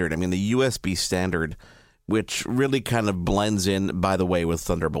standard. I mean, the USB standard, which really kind of blends in, by the way, with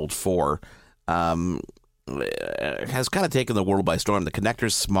Thunderbolt 4, has kind of taken the world by storm. The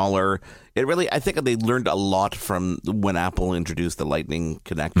connector's smaller. I think they learned a lot from when Apple introduced the Lightning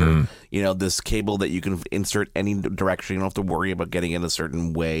connector. You know, this cable that you can insert any direction. You don't have to worry about getting in a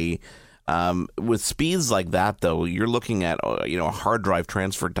certain way. With speeds like that, though, you're looking at, hard drive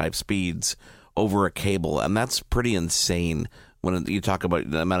transfer type speeds over a cable, and that's pretty insane when you talk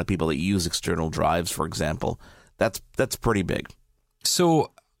about the amount of people that use external drives, for example. That's pretty big.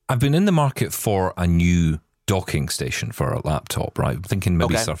 So I've been in the market for a new docking station for a laptop, right? I'm thinking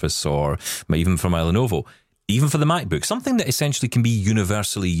maybe Surface or even for my Lenovo, even for the MacBook, something that essentially can be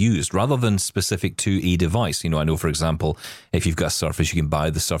universally used rather than specific to a device. I know, for example, if you've got a Surface, you can buy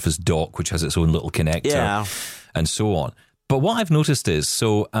the Surface Dock, which has its own little connector and so on. But what I've noticed is,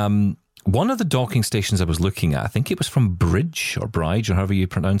 one of the docking stations I was looking at, I think it was from Bridge or however you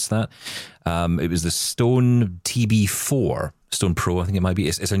pronounce that. It was the Stone TB4, Stone Pro, I think it might be.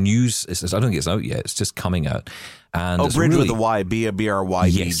 It's a news. I don't think it's out yet. It's just coming out. And Bridge with the Y,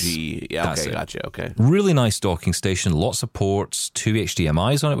 BRYDG. Yeah, okay, gotcha. Okay. Really nice docking station. Lots of ports, 2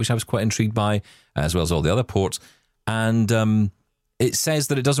 HDMIs on it, which I was quite intrigued by, as well as all the other ports. And it says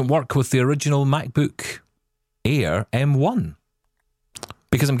that it doesn't work with the original MacBook Air M1.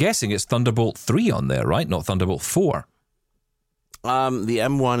 Because I'm guessing it's Thunderbolt 3 on there, right? Not Thunderbolt 4. The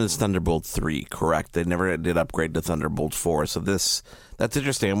M1 is Thunderbolt 3, correct. They never did upgrade to Thunderbolt 4. So that's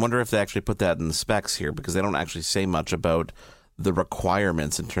interesting. I wonder if they actually put that in the specs here, because they don't actually say much about the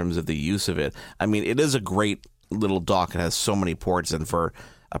requirements in terms of the use of it. I mean, it is a great little dock. It has so many ports, and for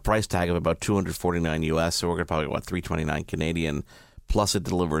a price tag of about $249 US, so we're going to probably $329 Canadian, plus it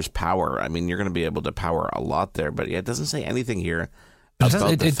delivers power. I mean, you're going to be able to power a lot there, but it doesn't say anything here.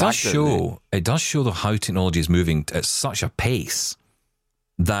 It does show how technology is moving at such a pace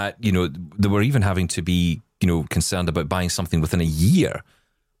that, they were even having to be, concerned about buying something within a year.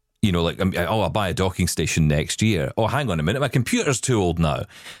 I'll buy a docking station next year. Oh, hang on a minute, my computer's too old now.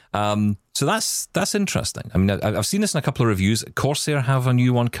 So that's interesting. I mean, I've seen this in a couple of reviews. Corsair have a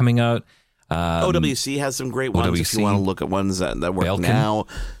new one coming out. OWC has some great ones if you want to look at ones that work Belkin. Now.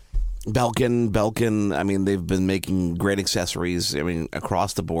 Belkin, I mean, they've been making great accessories,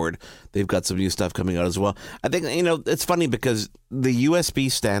 across the board. They've got some new stuff coming out as well. I think, it's funny because the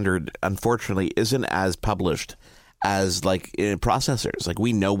USB standard, unfortunately, isn't as published as, processors.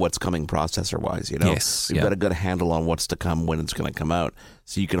 We know what's coming processor-wise, Yes. We've got a good handle on what's to come when it's going to come out,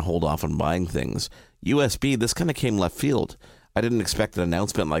 so you can hold off on buying things. USB, this kind of came left field. I didn't expect an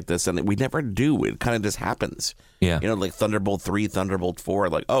announcement like this, and we never do. It kind of just happens. Yeah. Thunderbolt 3, Thunderbolt 4,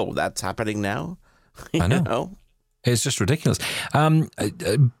 that's happening now? I know. It's just ridiculous. I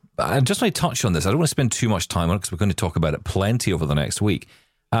just want to touch on this. I don't want to spend too much time on it because we're going to talk about it plenty over the next week.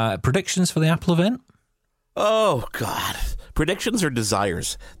 Predictions for the Apple event? Oh, God. Predictions or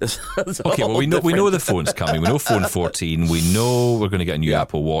desires? Okay, well, we know the phone's coming. We know phone 14. We know we're going to get a new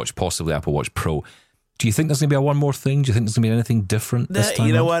Apple Watch, possibly Apple Watch Pro. Do you think there's going to be a one more thing? Do you think there's going to be anything different this time?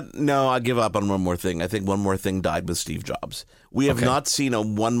 You know what? No, I give up on one more thing. I think one more thing died with Steve Jobs. We have not seen a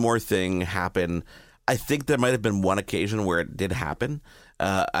one more thing happen. I think there might have been one occasion where it did happen.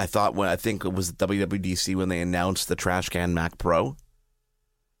 I think it was WWDC when they announced the trash can Mac Pro.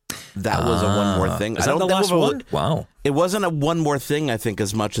 That was a one more thing. Is that the last one? Wow. It wasn't a one more thing, I think,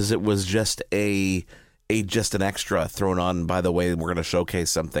 as much as it was just just an extra thrown on. By the way, we're going to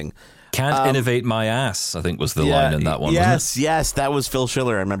showcase something. Can't innovate my ass, I think was the line in that one. Yes, that was Phil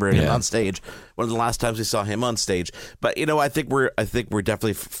Schiller. I remember him on stage. One of the last times we saw him on stage. But I think we're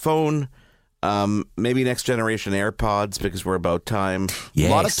definitely phone. Maybe next generation AirPods because we're about time. Yes,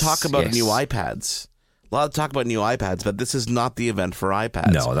 a lot of talk about new iPads. But this is not the event for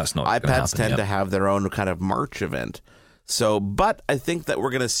iPads. No, that's not. iPads tend to have their own kind of March event. So, but I think that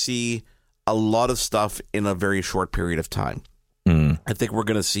we're going to see a lot of stuff in a very short period of time. I think we're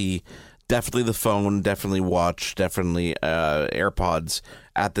going to see definitely the phone, definitely watch, definitely AirPods,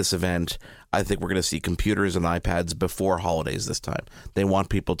 at this event. I think we're going to see computers and iPads before holidays this time. They want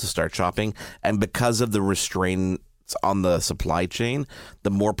people to start shopping. And because of the restraints on the supply chain, the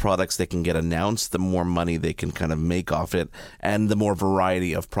more products they can get announced, the more money they can kind of make off it, and the more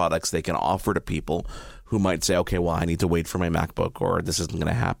variety of products they can offer to people who might say, okay, well, I need to wait for my MacBook, or this isn't going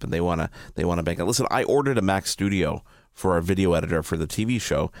to happen. They want to bank it. Listen, I ordered a Mac Studio for our video editor for the TV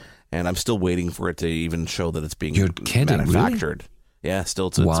show, and I'm still waiting for it to even show that it's being manufactured. Really? Yeah, still.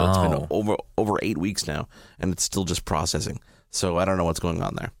 So it's been over 8 weeks now, and it's still just processing. So I don't know what's going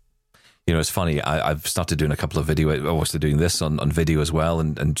on there. You know, it's funny. I've started doing a couple of video. I was doing this on video as well,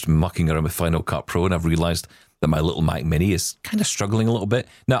 and mucking around with Final Cut Pro, and I've realized that my little Mac Mini is kind of struggling a little bit.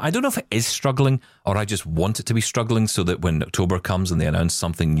 Now, I don't know if it is struggling or I just want it to be struggling so that when October comes and they announce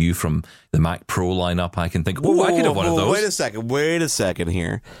something new from the Mac Pro lineup, I can think, oh, I could have one of those. Wait a second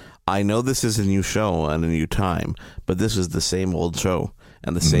here. I know this is a new show and a new time, but this is the same old show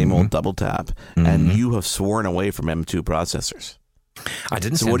and the same old double tap, and you have sworn away from M2 processors. I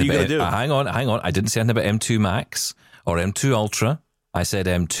didn't say what are you going to do? Hang on. I didn't say anything about M2 Max or M2 Ultra. I said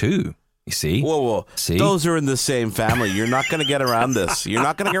M2. You see? Whoa. See? Those are in the same family. You're not going to get around this. You're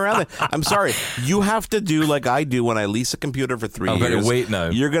not going to get around it. I'm sorry. You have to do like I do when I lease a computer for 3 years. Better wait now.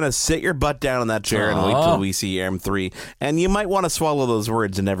 You're going to sit your butt down in that chair and wait till we see M3. And you might want to swallow those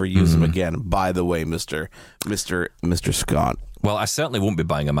words and never use them again. By the way, Mr. Scott. Well, I certainly won't be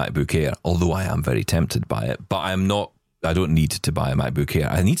buying a MacBook Air, although I am very tempted by it. But I don't need to buy a MacBook Air.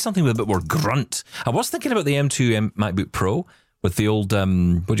 I need something with a bit more grunt. I was thinking about the M2 MacBook Pro with the old, what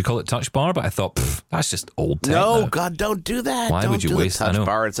do you call it, touch bar? But I thought, that's just old tech. No, now. God, don't do that. Why would you waste the touch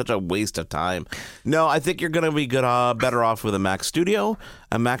bar? It's such a waste of time. No, I think you're going to be better off with a Mac Studio.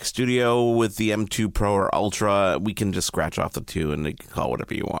 A Mac Studio with the M2 Pro or Ultra. We can just scratch off the two and you can call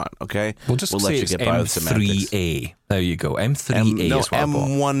whatever you want, okay? We'll let you get by with semantics. M3A. There you go. M3A is what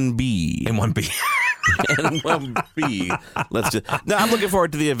M1B. M1B. M1B. Let's do. No, I'm looking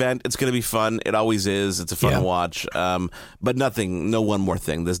forward to the event. It's going to be fun. It always is. It's a fun watch. But no one more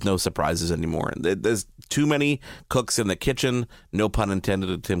thing. There's no surprises anymore. There's too many cooks in the kitchen, no pun intended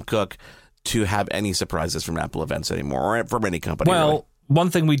to Tim Cook, to have any surprises from Apple events anymore, or from any company. Well, really. One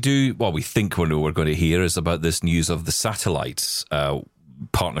thing we think we're going to hear is about this news of the satellites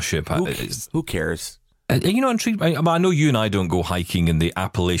partnership. Who cares? You know, intrigued. I know you and I don't go hiking in the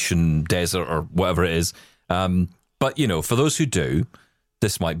Appalachian Desert or whatever it is, but you know, for those who do,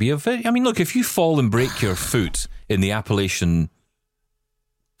 this might be a very. I mean, look, if you fall and break your foot in the Appalachian,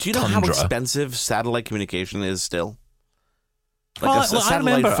 do you know tundra, how expensive satellite communication is still? Like a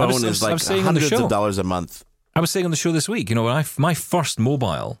satellite phone is like hundreds of dollars a month. I was saying on the show this week, you know, when my first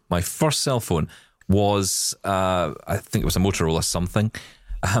cell phone was, I think it was a Motorola something.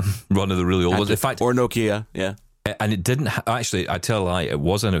 One of the really old ones. In fact, or Nokia, yeah. And it didn't actually. I tell a lie. It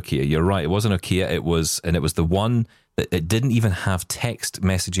was a Nokia. You're right. It was a Nokia. It was the one that it didn't even have text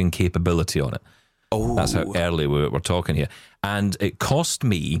messaging capability on it. Oh, that's how early we're talking here. And it cost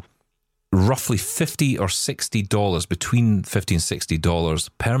me roughly $50 or $60, between $50 and $60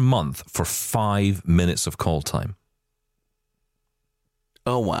 per month for 5 minutes of call time.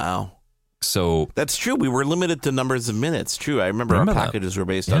 Oh wow. So that's true. We were limited to numbers of minutes. True. I remember our packages were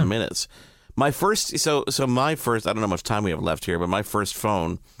based on minutes. My first, I don't know how much time we have left here, but my first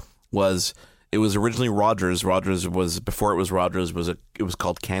phone was originally Rogers. Rogers was, before it was Rogers, it was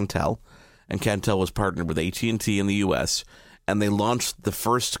called Cantel, and Cantel was partnered with AT&T in the US, and they launched the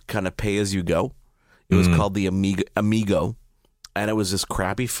first kind of pay-as-you-go. It was called the Amigo. And it was this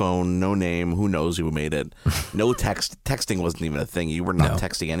crappy phone, no name, who knows who made it. No texting wasn't even a thing. You were not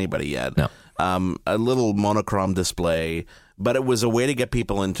texting anybody yet. No. A little monochrome display, but it was a way to get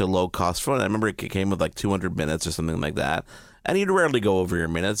people into low-cost phone. I remember it came with like 200 minutes or something like that, and you'd rarely go over your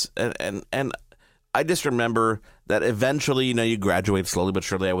minutes. And I just remember that eventually, you know, you graduate slowly but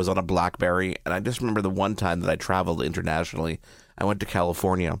surely. I was on a BlackBerry, and I just remember the one time that I traveled internationally. I went to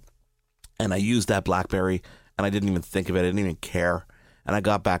California, and I used that BlackBerry, and I didn't even think of it. I didn't even care. And I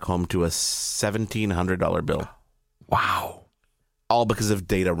got back home to a $1,700 bill. Wow. All because of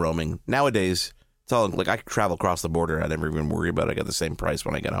data roaming. Nowadays, it's all like I could travel across the border. I never even worry about it. I get the same price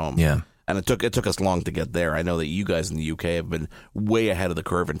when I get home. Yeah. And it took us long to get there. I know that you guys in the UK have been way ahead of the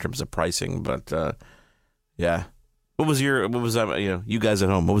curve in terms of pricing, but yeah. You guys at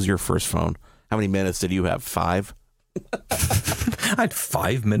home, what was your first phone? How many minutes did you have? 5? I had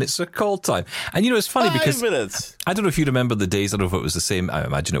 5 minutes of call time. And you know, it's funny 5 minutes. I don't know if you remember the days, I don't know if it was the same, I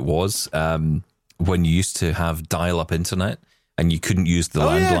imagine it was, when you used to have dial-up internet and you couldn't use the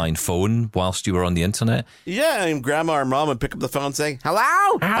landline phone whilst you were on the internet. Yeah, and grandma or mom would pick up the phone saying,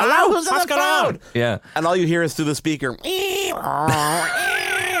 hello, who's on the phone? Yeah. And all you hear is through the speaker,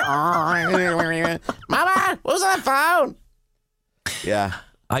 Mama, who's on the phone? Yeah.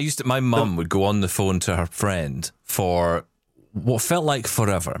 My mum would go on the phone to her friend for what felt like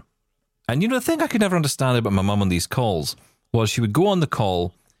forever. And the thing I could never understand about my mum on these calls was she would go on the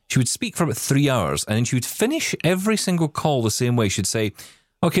call, she would speak for about 3 hours, and then she would finish every single call the same way. She'd say,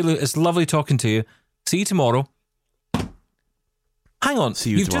 okay, look, it's lovely talking to you. See you tomorrow. Hang on,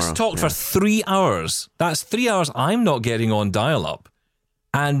 you've just talked for 3 hours. That's 3 hours I'm not getting on dial-up.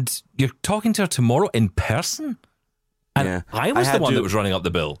 And you're talking to her tomorrow in person? And I was the one that was running up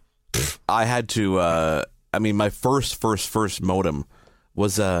the bill. I had to, my first modem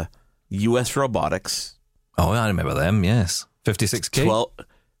was US Robotics. Oh, I remember them, yes. 56K?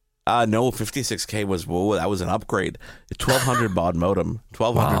 No, 56K that was an upgrade. 1200 baud modem.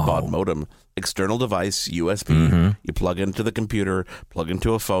 1200 baud modem. External device, USB. Mm-hmm. You plug into the computer, plug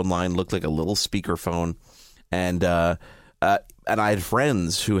into a phone line, looked like a little speaker phone. And I had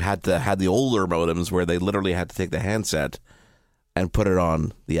friends who had the older modems where they literally had to take the handset and put it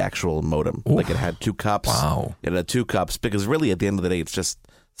on the actual modem. Oof. Like it had 2 cups. Wow. It had 2 cups because really at the end of the day, it's just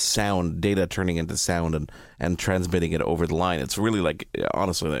sound, data turning into sound and transmitting it over the line. It's really like,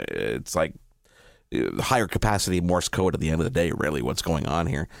 honestly, it's like higher capacity Morse code at the end of the day, really what's going on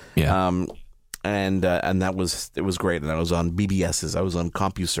here. Yeah. And it was great. And I was on BBSs. I was on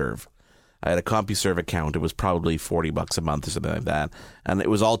CompuServe. I had a CompuServe account. It was probably $40 a month or something like that. And it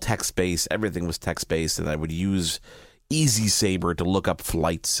was all text-based. Everything was text-based. And I would use Easy Saber to look up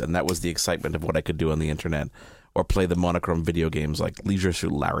flights. And that was the excitement of what I could do on the internet. Or play the monochrome video games like Leisure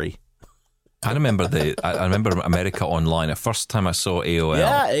Suit Larry. I remember America Online. The first time I saw AOL.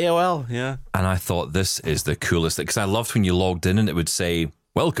 Yeah, AOL, yeah. And I thought, this is the coolest thing. Because I loved when you logged in and it would say,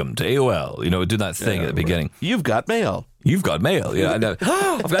 welcome to AOL. It would do that thing at the beginning. You've got mail. You've got mail. Yeah,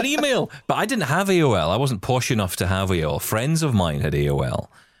 I've got email. But I didn't have AOL. I wasn't posh enough to have AOL. Friends of mine had AOL.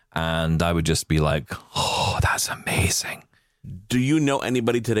 And I would just be like, oh, that's amazing. Do you know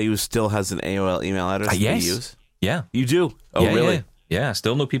anybody today who still has an AOL email address yes. that you use? Yeah. You do? Oh, yeah, really? Yeah, I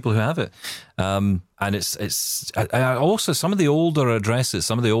still know people who have it. And it's I also, some of the older addresses,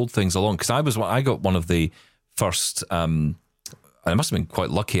 some of the old things along, because I got one of the first, I must have been quite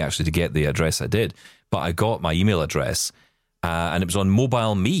lucky actually to get the address I did, but I got my email address and it was on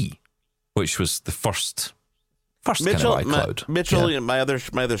Mobile Me, which was the first Mitchell, kind of iCloud. Mitchell, my other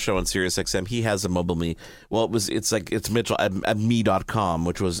show on Sirius XM, he has a Mobile Me. Well, it's Mitchell at me.com,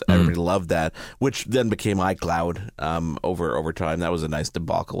 which was, everybody loved that, which then became iCloud over time. That was a nice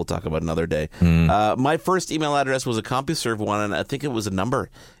debacle. We'll talk about another day. My first email address was a CompuServe one, and I think it was a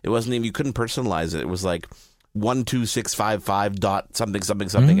number. It wasn't even, you couldn't personalize it. It was like 12655 dot something at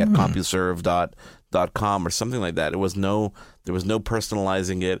CompuServe.com or something like that. There was no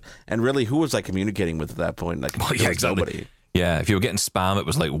personalizing it, and really, who was I communicating with at that point? Like, exactly. Nobody. Yeah, if you were getting spam, it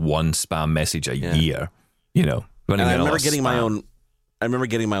was like one spam message a year. And I remember getting my own. I remember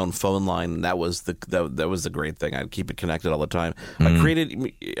getting my own phone line. And that was the great thing. I'd keep it connected all the time. I created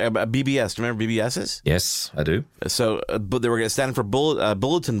a BBS. Do you remember BBSs? Yes, I do. So, but they were going to stand for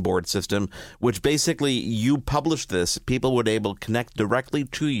bulletin board system, which basically you published this, people would able to connect directly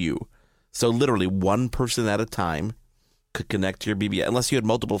to you. So literally one person at a time could connect to your BBS, unless you had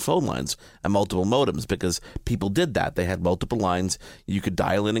multiple phone lines and multiple modems, because people did that. They had multiple lines you could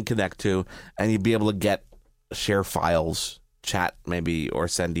dial in and connect to, and you'd be able to share files, chat maybe, or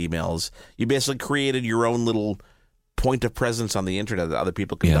send emails. You basically created your own little point of presence on the internet that other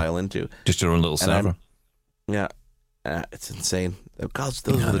people could dial into. Just your own little server. It's insane. Gosh,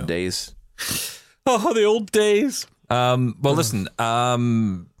 those were the days. Oh, the old days. Listen,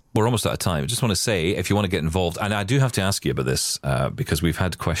 we're almost out of time. I just want to say, if you want to get involved, and I do have to ask you about this because we've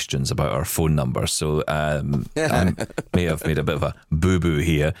had questions about our phone number. So I may have made a bit of a boo-boo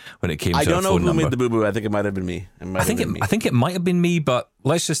here when it came to our phone number. I don't know who made the boo-boo. I think it might have been me. I think it might have been me, but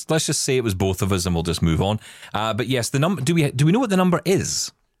let's just say it was both of us, and we'll just move on. But yes, the number. Do we know what the number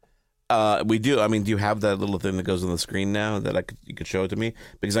is? We do. I mean, do you have that little thing that goes on the screen now that you could show it to me?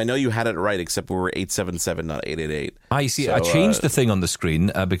 Because I know you had it right, except we were 877, not 888. I see. So, I changed the thing on the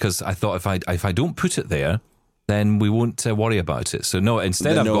screen because I thought if I don't put it there, then we won't worry about it. So no,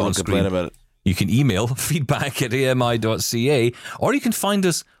 instead I've got on screen. About it. You can email feedback@ami.ca, or you can find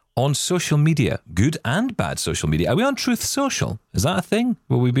us on social media, good and bad social media. Are we on Truth Social? Is that a thing?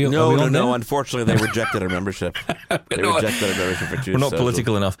 Will we be? No. Unfortunately, they rejected our membership. They rejected our membership for Truth Social. We're not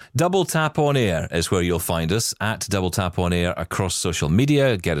political enough. Double Tap On Air is where you'll find us, at Double Tap On Air across social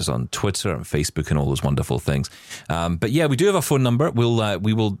media. Get us on Twitter and Facebook and all those wonderful things. But yeah, we do have a phone number. We have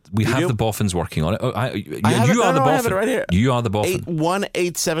the boffins working on it. You are the boffin. I have it right here. You are the boffin.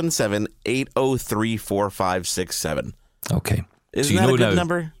 81877-803-4567. Okay. Isn't that a good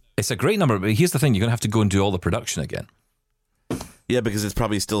number? It's a great number, but here's the thing. You're going to have to go and do all the production again. Yeah, because it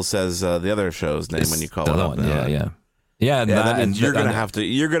probably still says the other show's name when you call it up. Yeah,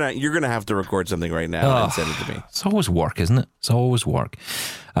 you're gonna have to record something right now and send it to me. It's always work, isn't it? It's always work.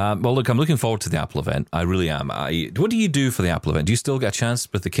 Well, look, I'm looking forward to the Apple event. I really am. What do you do for the Apple event? Do you still get a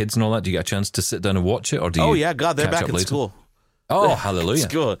chance with the kids and all that? Do you get a chance to sit down and watch it, or do you? Oh yeah, God, they're back in school. Oh, hallelujah!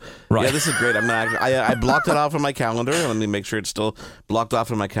 School. Right. Yeah, this is great. I blocked it off on my calendar. Let me make sure it's still blocked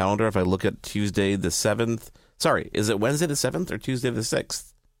off on my calendar. If I look at Tuesday the 7th. Sorry, is it Wednesday the 7th or Tuesday the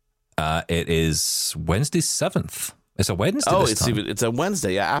 6th? It is Wednesday 7th. It's a Wednesday. Oh, it's a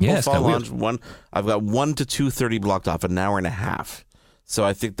Wednesday. Yeah, Apple Fall Launch 1. I've got 1 to 2:30 blocked off, an hour and a half. So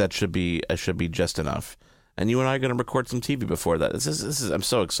I think that should be just enough. And you and I are going to record some TV before that. This is. I'm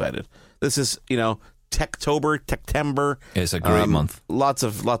so excited. This is Techtober. It's a great month. Lots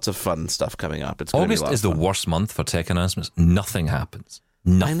of fun stuff coming up. It's August is the worst month for tech announcements. Nothing happens.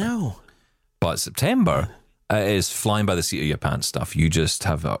 Nothing. I know. But September is flying by the seat of your pants stuff. You just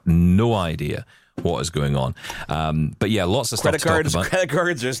have no idea what is going on. But yeah, lots of stuff to talk about. Credit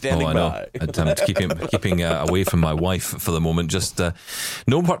cards are standing by. I'm keeping away from my wife for the moment. Just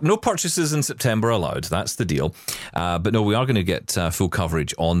no purchases in September allowed. That's the deal. But no, we are going to get full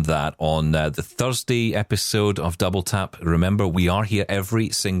coverage on that on the Thursday episode of Double Tap. Remember, we are here every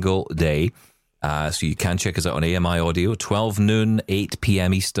single day. So you can check us out on AMI Audio, 12 noon, 8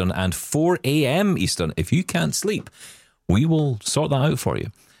 p.m. Eastern, and 4 a.m. Eastern. If you can't sleep, we will sort that out for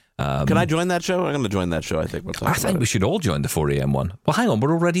you. Can I join that show? I'm going to join that show, I think. I think we should all join the 4 a.m. one. Well, hang on,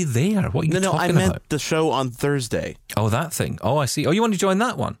 we're already there. What are you talking about? I meant the show on Thursday. Oh, that thing. Oh, I see. Oh, you want to join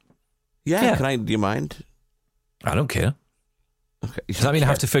that one? Yeah. Do you mind? I don't care. Okay. Does that mean I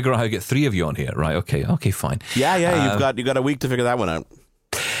have to figure out how to get 3 of you on here? Right, okay, fine. Yeah, you've got a week to figure that one out.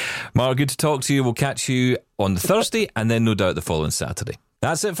 Mark, good to talk to you. We'll catch you on Thursday and then no doubt the following Saturday.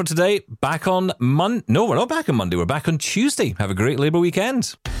 That's it for today. Back on Monday. No, we're not back on Monday. We're back on Tuesday. Have a great Labour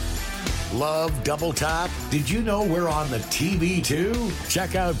weekend. Love Double Tap? Did you know we're on the TV too?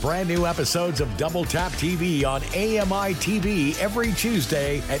 Check out brand new episodes of Double Tap TV on AMI TV every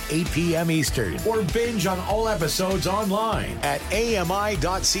Tuesday at 8 p.m. Eastern. Or binge on all episodes online at ami.ca/Double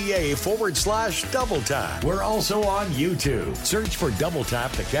Tap. We're also on YouTube. Search for Double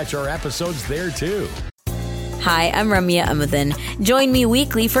Tap to catch our episodes there too. Hi, I'm Ramya Amudan. Join me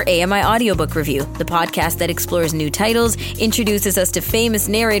weekly for AMI Audiobook Review, the podcast that explores new titles, introduces us to famous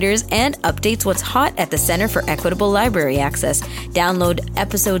narrators, and updates what's hot at the Center for Equitable Library Access. Download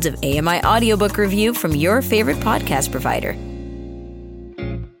episodes of AMI Audiobook Review from your favorite podcast provider.